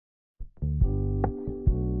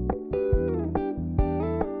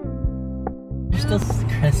there's still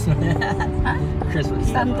Christmas. Huh? Christmas.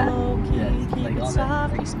 Santa? Yeah, like all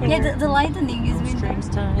that. Like, Yeah, the lightning is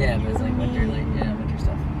winter. yeah, but it's like winter, winter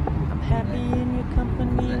stuff. I'm happy in your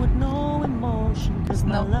company with no emotion, cause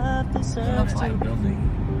my love deserves to be free.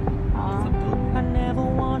 I never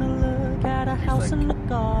wanna look at a house in the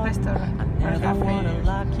garden. I never wanna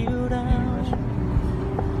lock you down.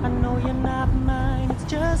 I know you're not mine, it's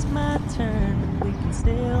just my turn, but we can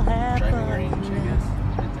still have fun.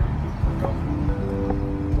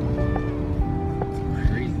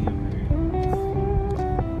 Crazy.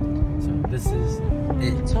 So this is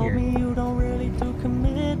it. You told me you don't really do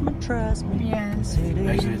commitment, trust me. Yes.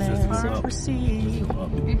 Consider your message received.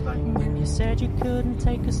 When you said you couldn't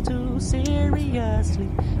take us too seriously,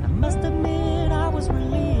 I must admit I was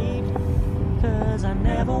relieved. Cause I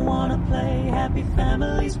never wanna play happy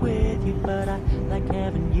families with you, but I like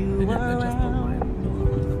having you around.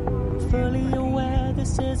 Fully aware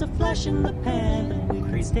this is a flash in the pan, but we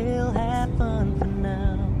can still have fun for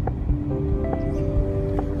now.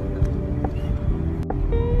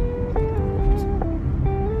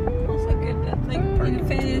 Also good that like in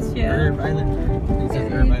face, yeah. Herb Island. It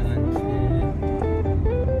says Herb Island.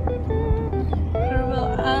 Herbal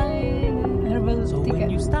Island. Herbal So when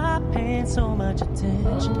you stop paying so much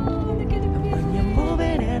attention, and when you're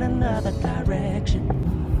moving in another direction,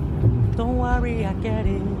 don't worry, I get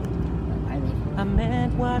it. I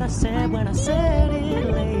meant what I said when I said it,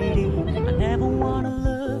 lady. I never wanna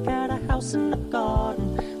look at a house in the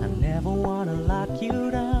garden. I never wanna lock you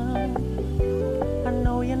down. I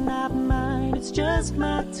know you're not mine, it's just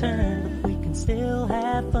my turn, but we can still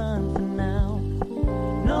have fun for now.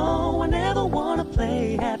 No, I never wanna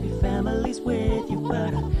play happy families with you,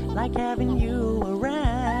 but I like having you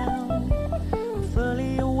around. I'm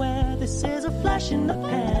fully aware this is a flash in the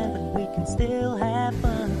pan, but we can still have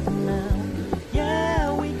fun for now.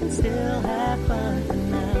 Yeah, we can still have fun for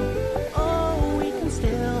now. Oh, we can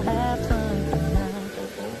still have fun for now.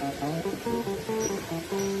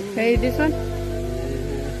 Okay, this one?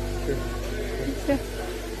 Sure.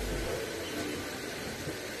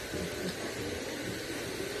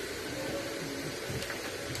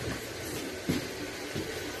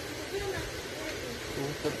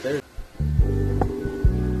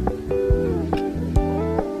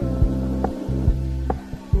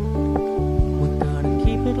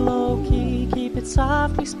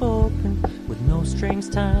 Softly spoken, with no strings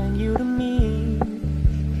tying you to me.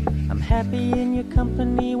 I'm happy in your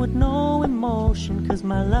company with no emotion, cause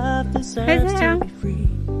my love deserves to be free.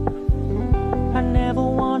 I never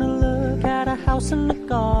wanna look at a house in the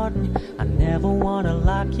garden. I never wanna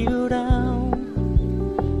lock you down.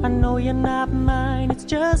 I know you're not mine, it's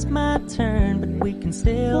just my turn, but we can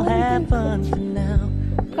still have fun for now.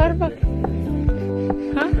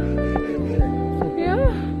 Huh?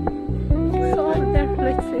 Yeah.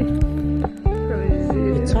 Let's see.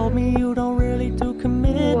 You told me you don't really do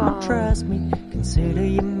commitment, trust me. Consider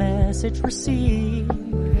your message received.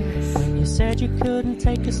 When you said you couldn't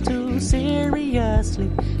take us too seriously,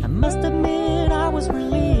 I must admit I was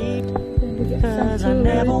relieved. Cause I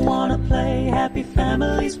never wanna play happy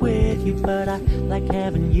families with you, but I like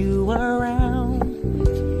having you around.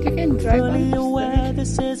 Fully aware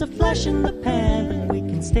this is a flash in the pan, but we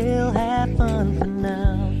can still have fun for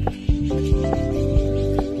now.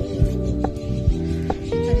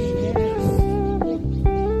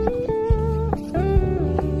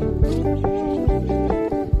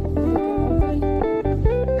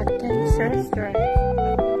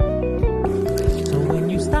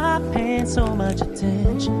 So much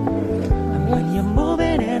attention, and when you're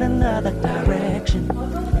moving in another direction,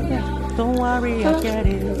 don't worry, I get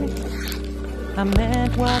it. I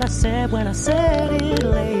meant what I said when I said it,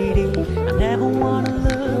 lady. I never wanna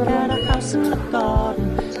look at a house in the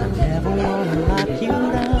garden. I never wanna lock you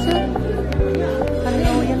down. I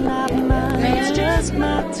know you're not mine, it's just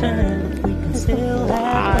my turn, but we can still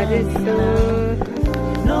have fun now.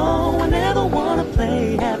 No, I never wanna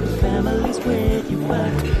play happy families with you, but I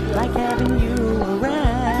like having you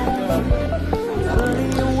around. Fully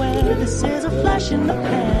aware this is a flash in the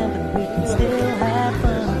pan, but we can still have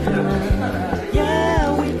fun for now.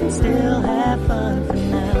 Yeah, we can still have fun for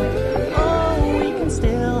now. Oh, we can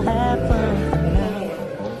still have fun for now.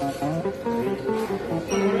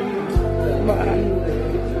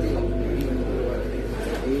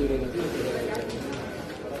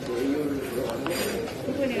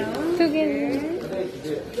 Together.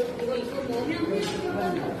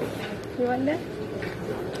 You want that?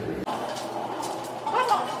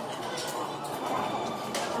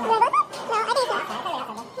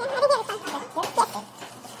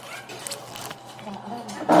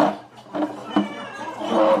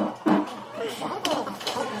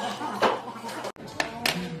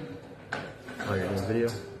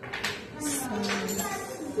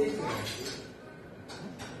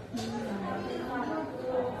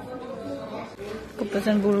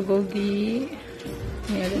 kupasan bulgogi.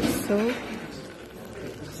 Ini ada sup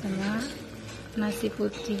sama nasi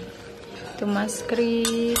putih. Itu Mas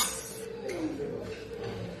Kris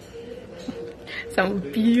sama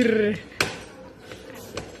bir.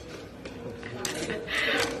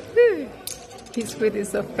 His food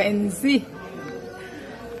is so fancy.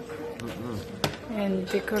 And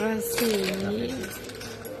dekorasi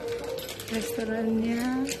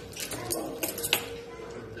restorannya.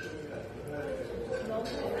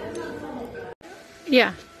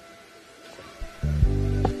 Yeah.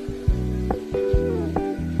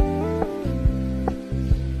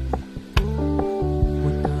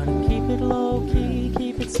 We're gonna keep it low key,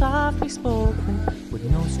 keep it softly spoken, with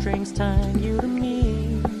no strings tying you to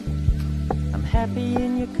me. I'm happy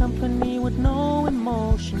in your company with no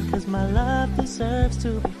emotion, 'cause my love deserves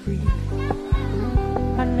to be free.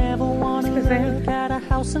 I never wanna look at a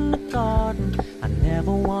house in the garden, I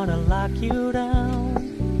never wanna lock you down.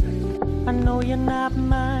 I know you're not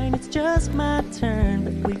mine, it's just my turn,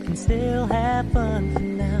 but we can still have fun for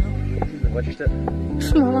now. What's your step?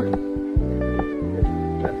 Small.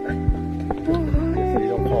 You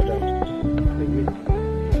don't fall down.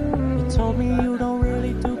 You told me you don't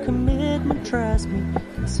really do commitment, trust me,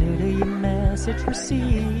 consider your message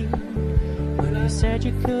received. When you said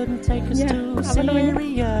you couldn't take us too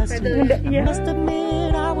seriously, I must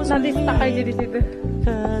admit I was Nanti stuck aja di situ.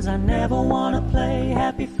 'cause I never wanna play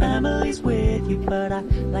happy families with you, but I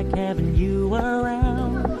like having you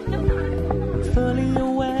around. I'm fully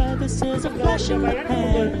aware this is a flash in the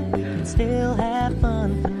pan, we can still have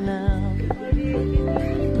fun for now.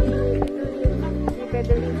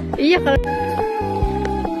 Iya kalau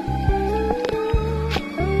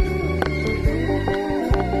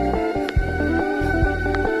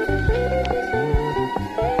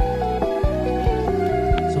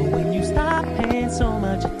So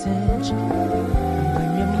much attention, and when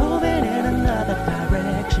you're moving in another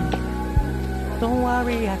direction, don't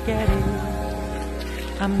worry, I get it.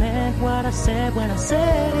 I meant what I said when I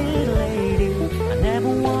said it, lady. I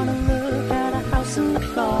never wanna look at a house in the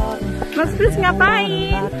garden. Mas Kris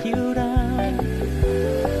ngapain? Lock you down.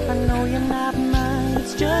 I know you're not mine,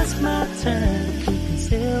 it's just my turn, but we can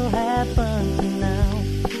still have fun for now.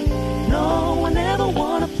 No, I never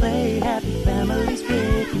wanna play happy families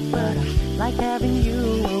with you, but I like having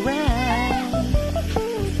you around.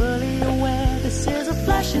 I'm fully aware this is a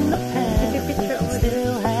flash in the pan, we can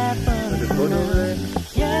still have fun for now.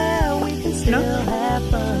 Yeah, we can still have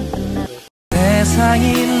fun for now.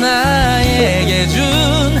 세상이 나에게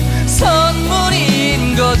준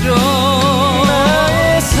선물인 거죠.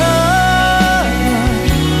 나의 사랑,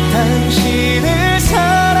 당신을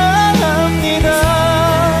사랑합니다.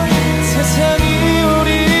 세상이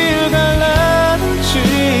우리를 갈라놓을지라도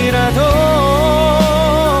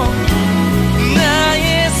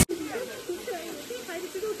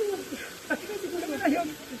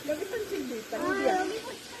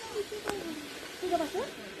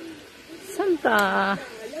Santa.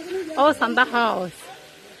 Oh, Santa house.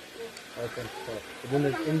 Okay, so then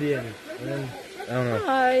there's Indian, and then I don't know.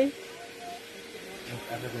 Hi.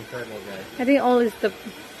 African cardinal guy. I think all is the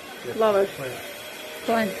flowers.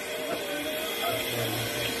 One.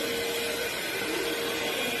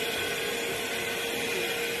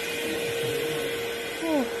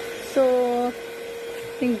 Oh, so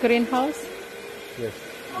in greenhouse. Yes.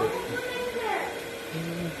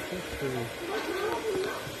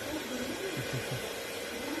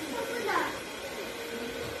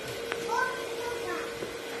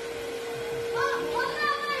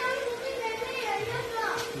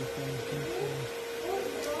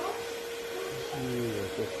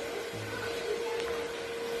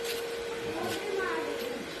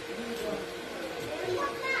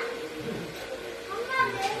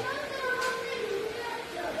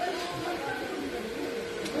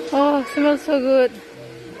 Oh, smells so good.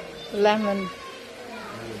 Lemon.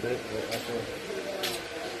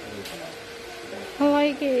 I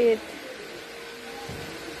like it.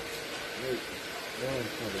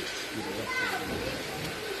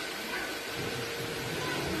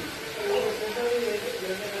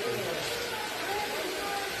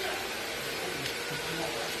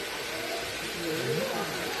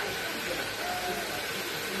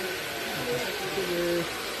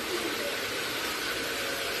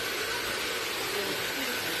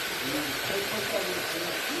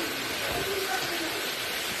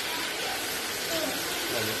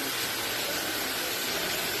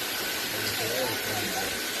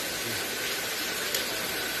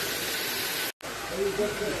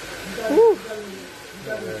 Ooh,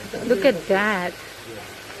 look at that.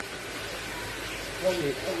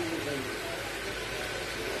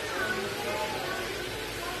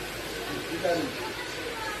 Oh,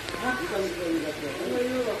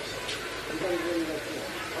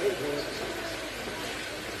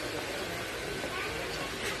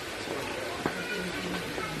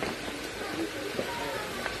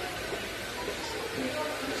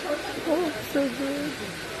 so good.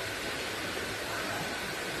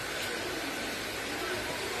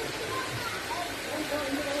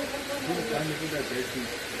 Trying to do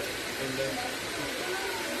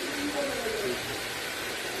that,